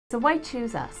So why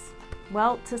choose us?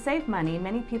 Well, to save money,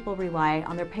 many people rely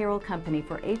on their payroll company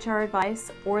for HR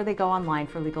advice, or they go online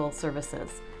for legal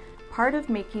services. Part of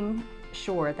making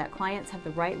sure that clients have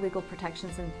the right legal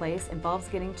protections in place involves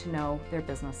getting to know their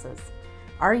businesses.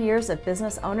 Our years of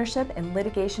business ownership and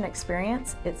litigation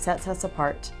experience, it sets us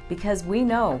apart because we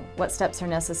know what steps are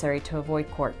necessary to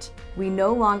avoid court. We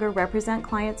no longer represent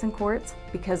clients in courts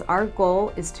because our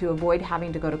goal is to avoid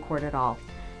having to go to court at all.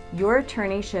 Your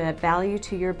attorney should add value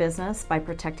to your business by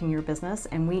protecting your business,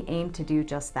 and we aim to do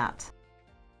just that.